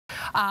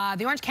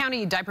The Orange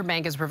County Diaper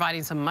Bank is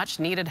providing some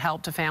much-needed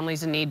help to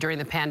families in need during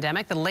the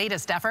pandemic. The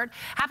latest effort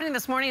happening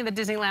this morning at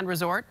the Disneyland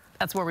Resort.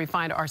 That's where we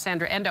find our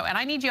Sandra Endo. And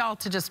I need y'all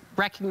to just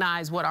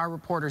recognize what our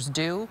reporters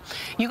do.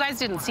 You guys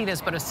didn't see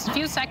this, but a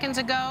few seconds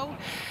ago,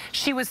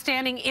 she was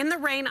standing in the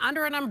rain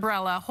under an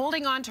umbrella,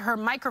 holding on to her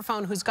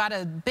microphone, who's got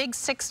a big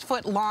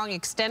 6-foot-long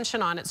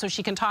extension on it so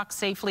she can talk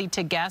safely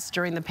to guests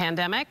during the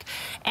pandemic,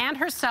 and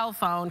her cell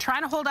phone,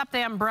 trying to hold up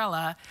the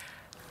umbrella.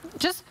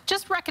 Just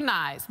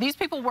recognize these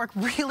people work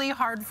really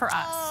hard for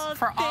us,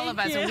 for all of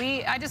us. And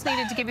I just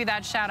needed to give you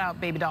that shout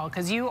out, baby doll,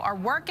 because you are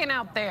working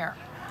out there.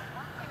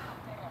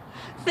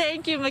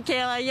 Thank you,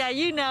 Michaela. Yeah,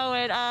 you know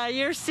it.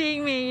 You're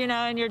seeing me,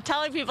 and you're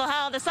telling people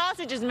how the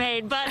sausage is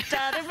made, but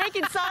they're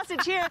making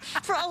sausage here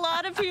for a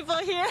lot of people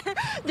here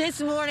this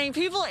morning.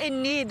 People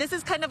in need. This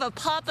is kind of a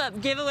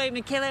pop-up giveaway,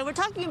 Michaela. We're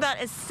talking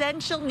about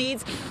essential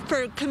needs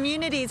for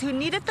communities who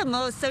need it the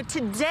most. So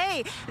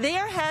today, they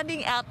are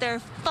handing out their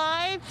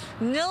 5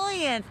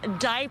 millionth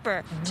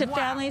diaper to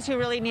families who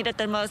really need it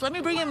the most. Let me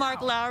bring in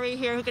Mark Lowry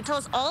here, who can tell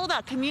us all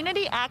about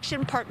Community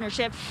Action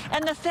Partnership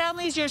and the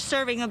families you're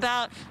serving.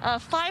 About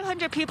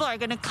 500 people are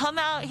going to come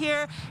out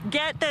here,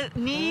 get the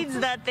needs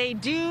that they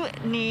do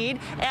need,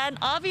 and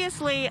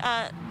obviously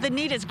the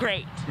need is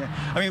great. Yeah.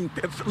 I mean,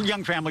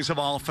 young families have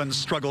often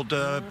struggled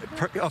to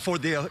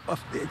afford the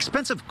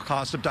expensive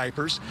cost of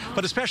diapers,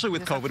 but especially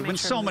with COVID, when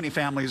so many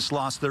families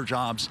lost their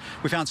jobs,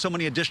 we found so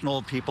many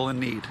additional people in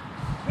need.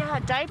 Yeah,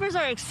 diapers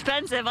are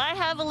expensive. I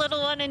have a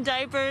little one in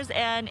diapers,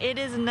 and it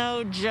is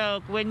no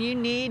joke. When you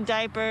need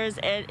diapers,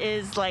 it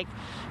is like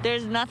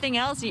there's nothing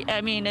else.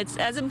 I mean, it's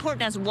as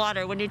important as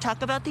water when you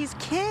talk about these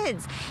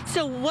kids.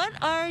 So what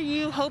are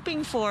you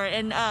hoping for?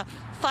 And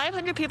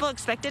 500 people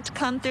expected to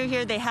come through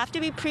here. They have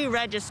to be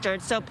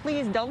pre-registered, so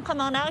please don't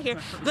come on out here.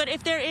 But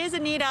if there is a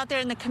need out there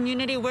in the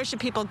community, where should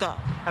people go?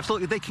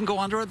 Absolutely. They can go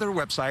onto their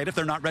website if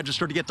they're not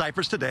registered to get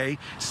diapers today,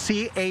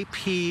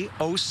 capoc.org,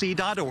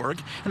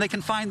 and they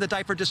can find the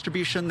diaper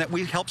distribution that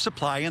we help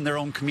supply in their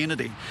own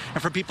community.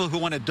 And for people who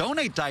want to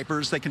donate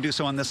diapers, they can do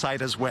so on this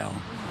site as well.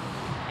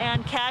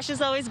 And cash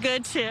is always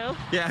good, too.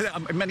 Yeah,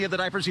 many of the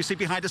diapers you see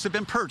behind us have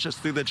been purchased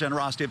through the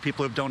generosity of people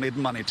who have donated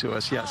money to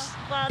us, yes.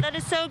 Wow, that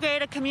is so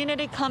great. A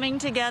community coming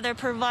together,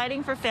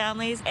 providing for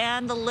families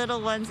and the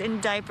little ones in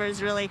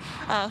diapers, really,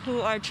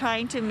 who are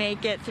trying to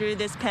make it through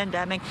this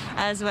pandemic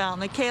as well.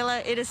 Michaela,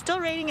 it is still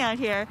raining out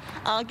here.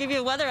 I'll give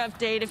you a weather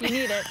update if you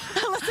need it.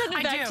 Let's send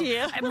it back to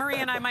you. Marie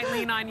and I might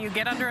lean on you.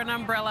 Get under an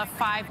umbrella,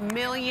 5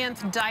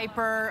 millionth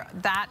diaper.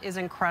 That is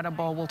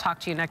incredible. We'll talk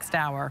to you next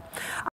hour.